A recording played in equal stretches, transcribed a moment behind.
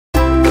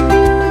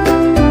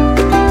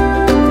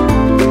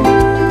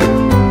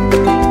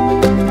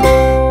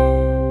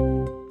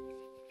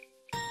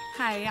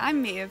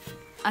I'm Maeve,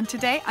 and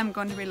today I'm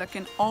going to be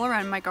looking all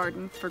around my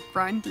garden for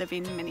ground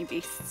living mini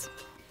beasts.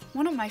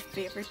 One of my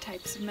favourite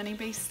types of mini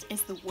beasts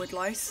is the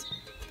woodlouse,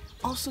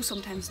 also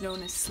sometimes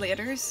known as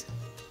slaters,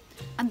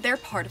 and they're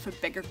part of a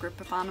bigger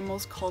group of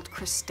animals called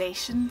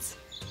crustaceans.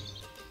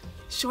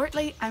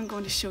 Shortly I'm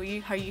going to show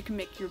you how you can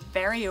make your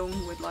very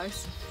own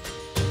woodlouse.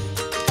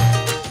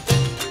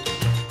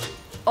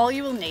 All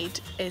you will need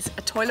is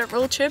a toilet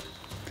roll tube,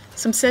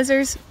 some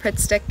scissors, Pritt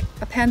stick,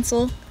 a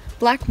pencil,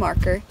 black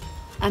marker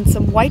and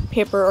some white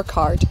paper or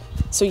card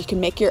so you can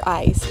make your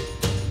eyes.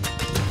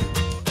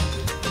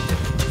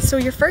 So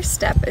your first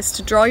step is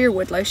to draw your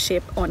woodlouse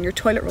shape on your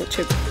toilet roll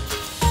tube.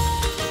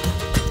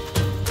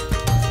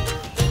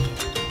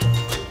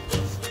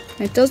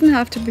 It doesn't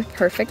have to be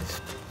perfect,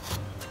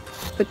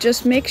 but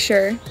just make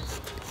sure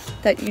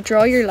that you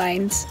draw your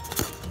lines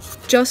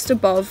just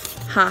above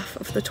half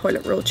of the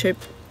toilet roll tube,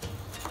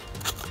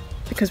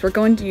 because we're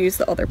going to use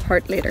the other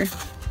part later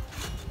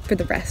for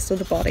the rest of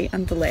the body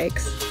and the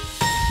legs.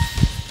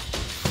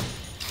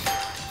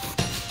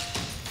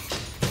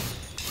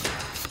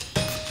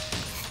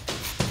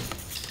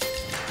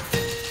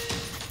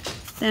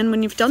 Then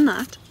when you've done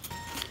that,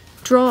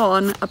 draw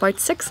on about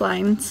 6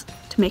 lines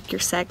to make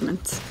your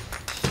segments.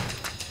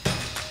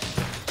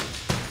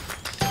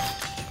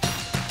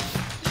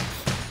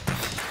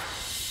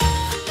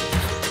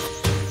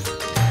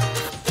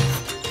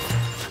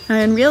 Now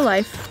in real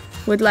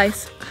life,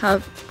 woodlouse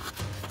have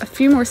a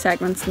few more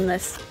segments than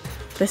this.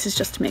 This is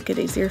just to make it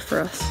easier for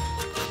us.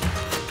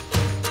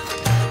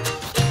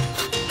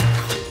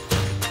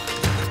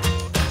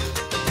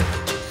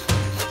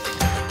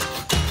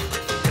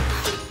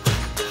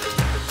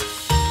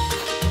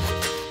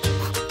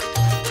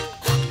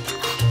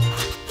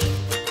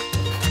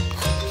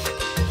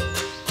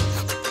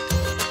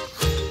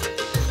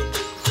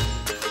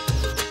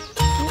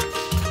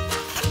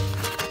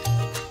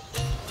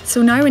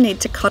 So now we need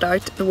to cut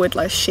out the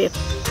woodlouse shape.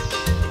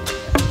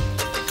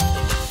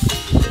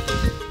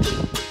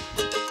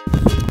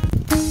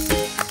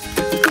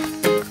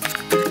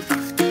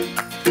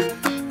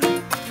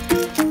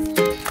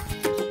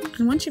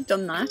 And once you've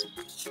done that,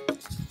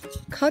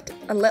 cut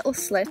a little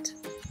slit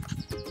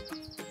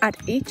at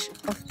each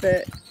of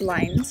the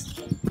lines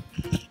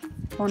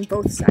on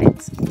both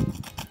sides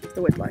of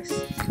the woodlouse.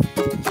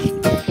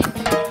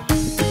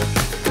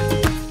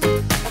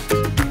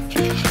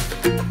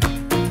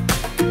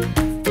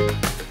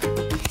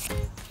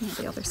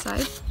 The other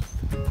side.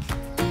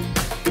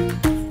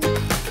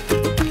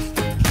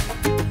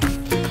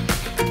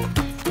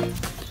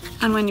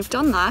 And when you've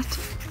done that,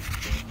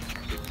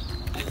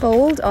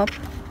 fold up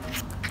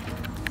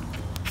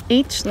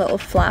each little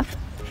flap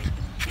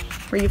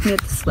where you've made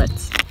the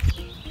slits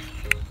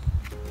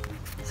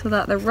so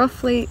that they're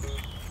roughly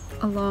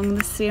along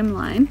the same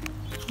line,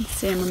 and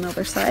same on the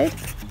other side.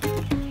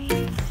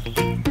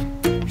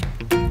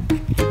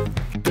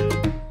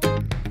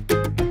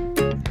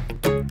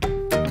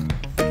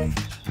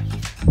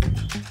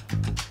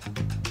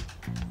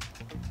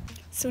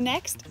 So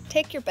next,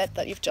 take your bit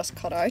that you've just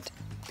cut out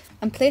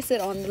and place it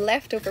on the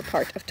leftover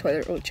part of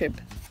toilet roll tube.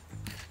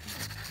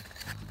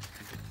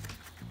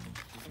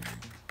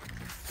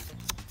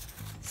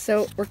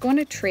 So we're going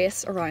to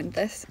trace around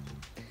this,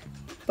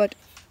 but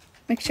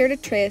make sure to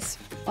trace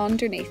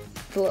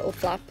underneath the little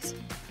flaps,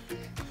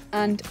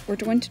 and we're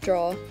going to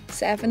draw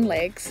 7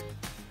 legs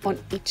on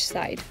each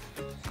side,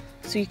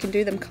 so you can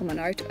do them coming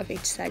out of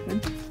each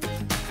segment.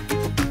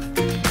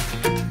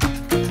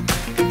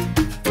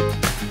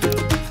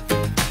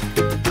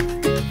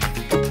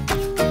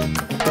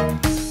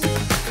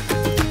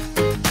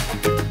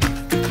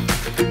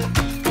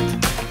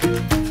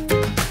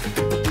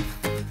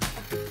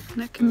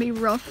 Can be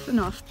rough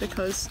enough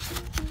because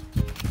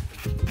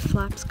the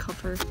flaps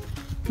cover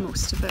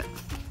most of it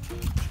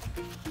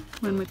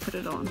when we put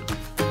it on.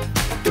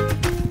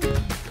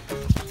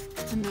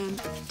 And then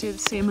do the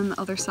same on the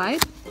other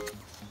side.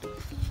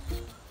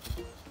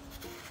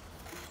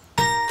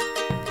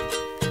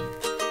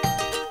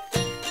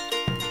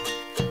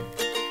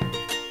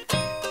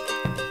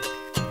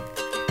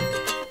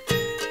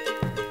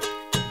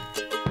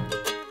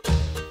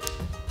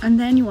 And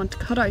then you want to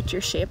cut out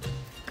your shape.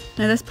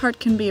 Now this part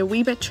can be a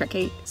wee bit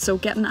tricky, so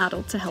get an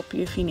adult to help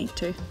you if you need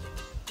to.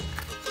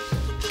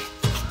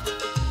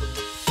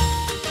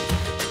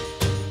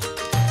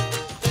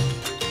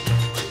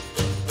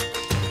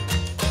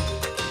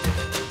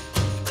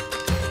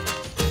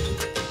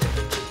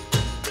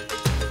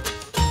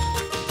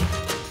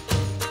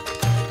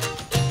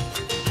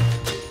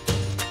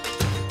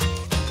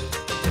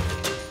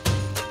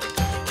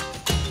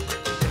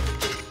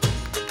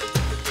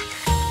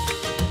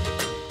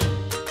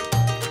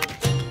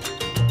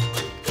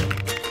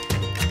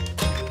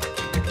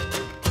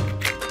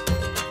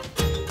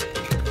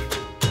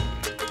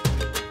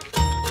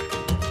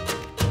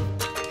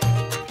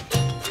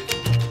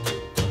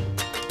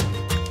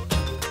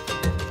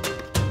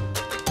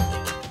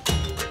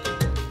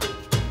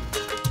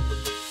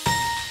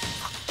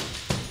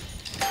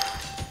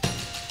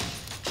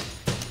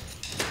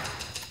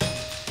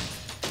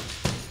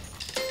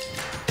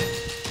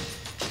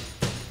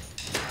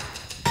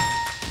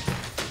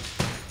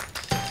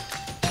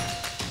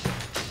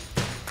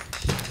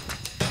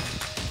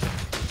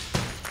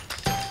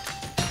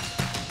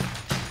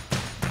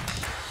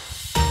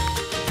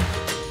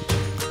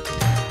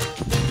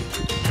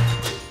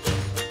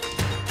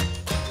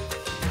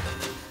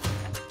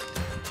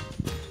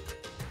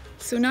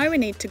 So now we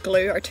need to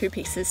glue our two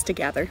pieces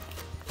together.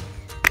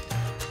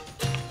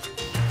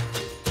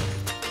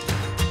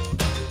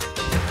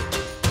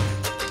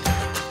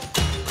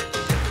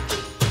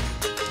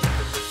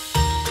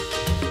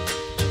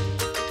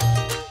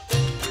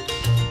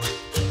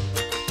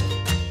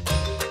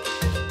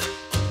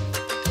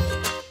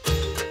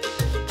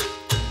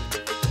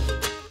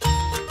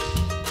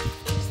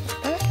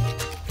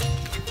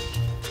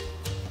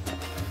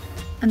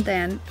 And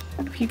then,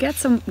 if you get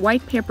some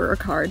white paper or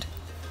card,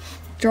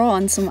 draw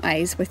on some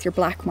eyes with your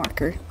black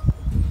marker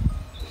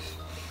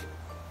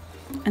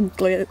and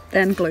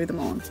then glue them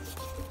on.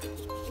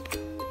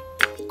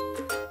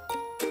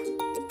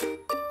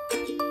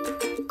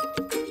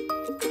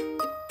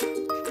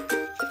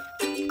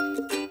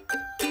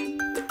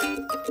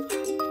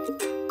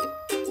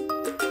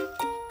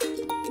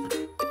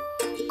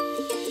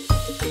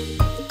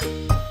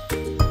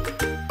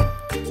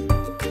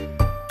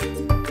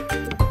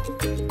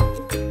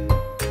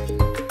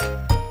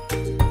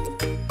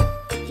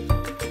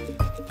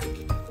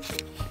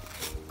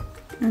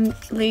 And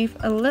leave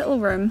a little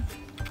room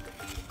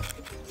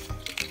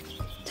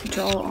to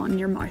draw on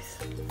your mouth.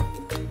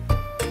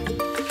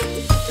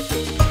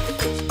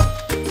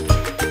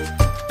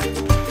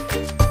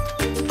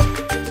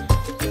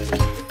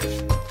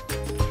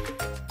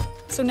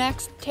 So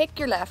next, take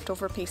your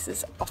leftover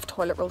pieces of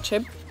toilet roll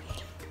tube,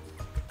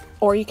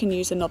 or you can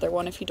use another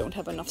one if you don't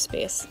have enough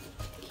space.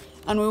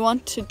 And we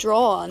want to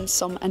draw on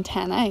some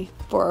antennae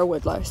for our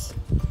woodlouse.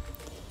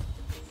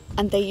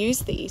 And they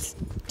use these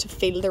to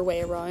feel their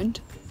way around.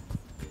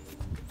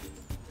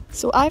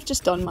 So I've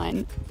just done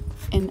mine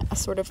in a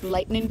sort of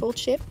lightning bolt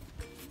shape,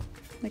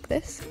 like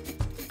this.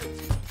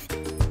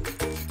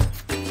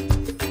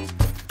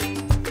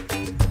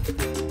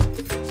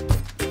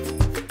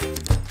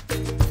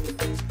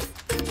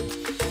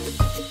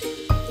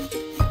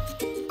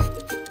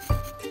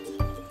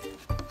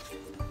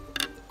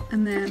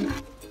 And then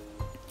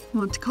we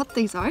want to cut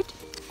these out.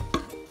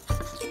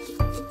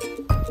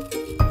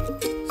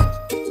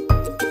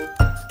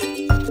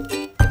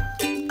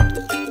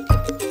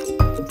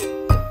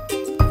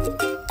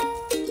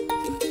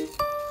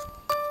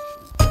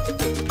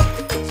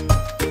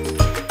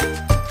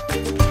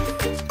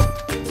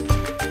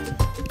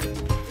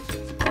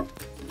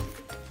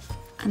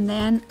 And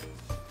then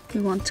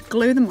we want to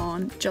glue them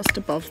on just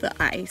above the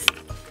eyes.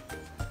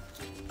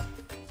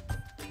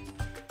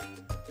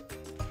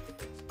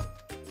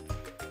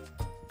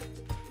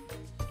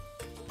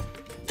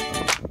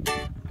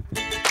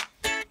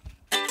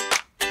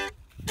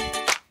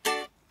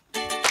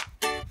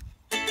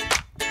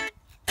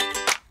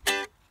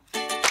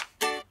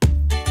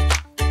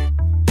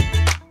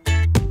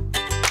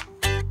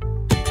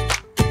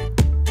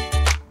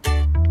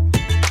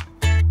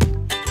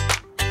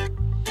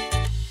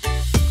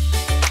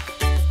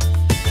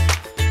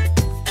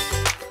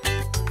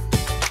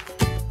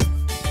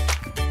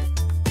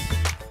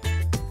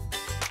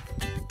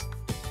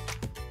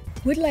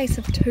 Woodlice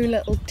have two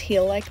little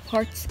tail-like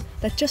parts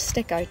that just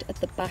stick out at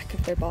the back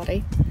of their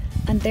body,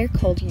 and they're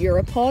called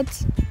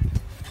uropods.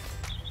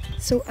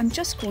 So I'm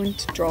just going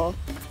to draw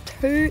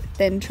two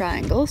thin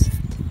triangles,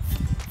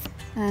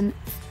 and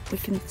we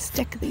can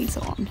stick these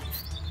on.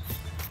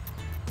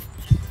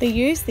 They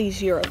use these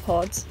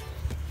uropods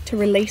to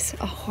release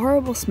a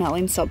horrible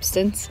smelling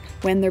substance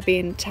when they're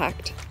being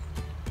attacked.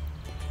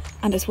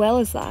 And as well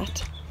as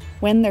that,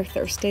 when they're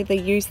thirsty, they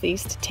use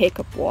these to take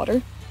up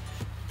water.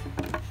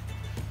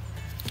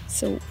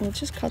 So we'll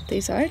just cut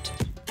these out.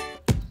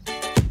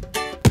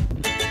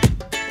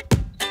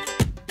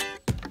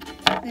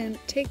 And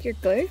take your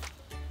glue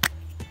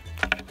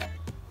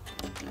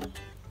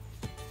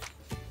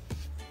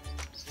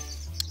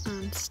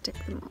and stick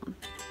them on.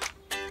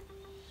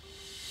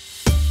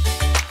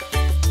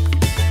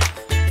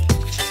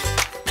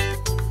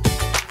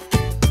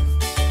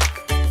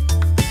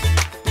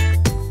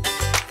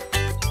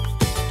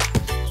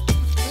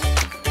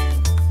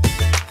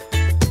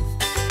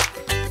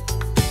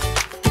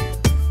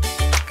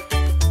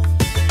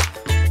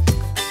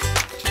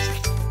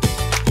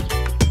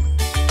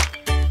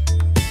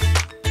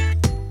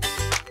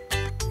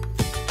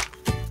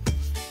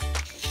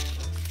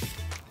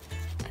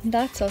 And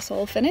that's us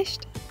all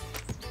finished.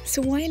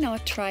 So why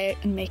not try it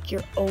and make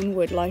your own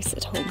woodlouse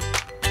at home?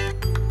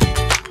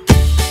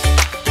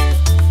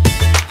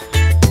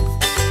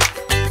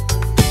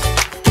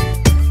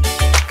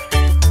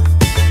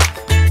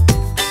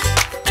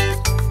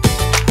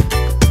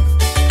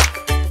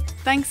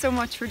 Thanks so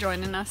much for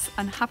joining us,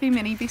 and happy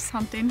mini beast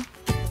hunting!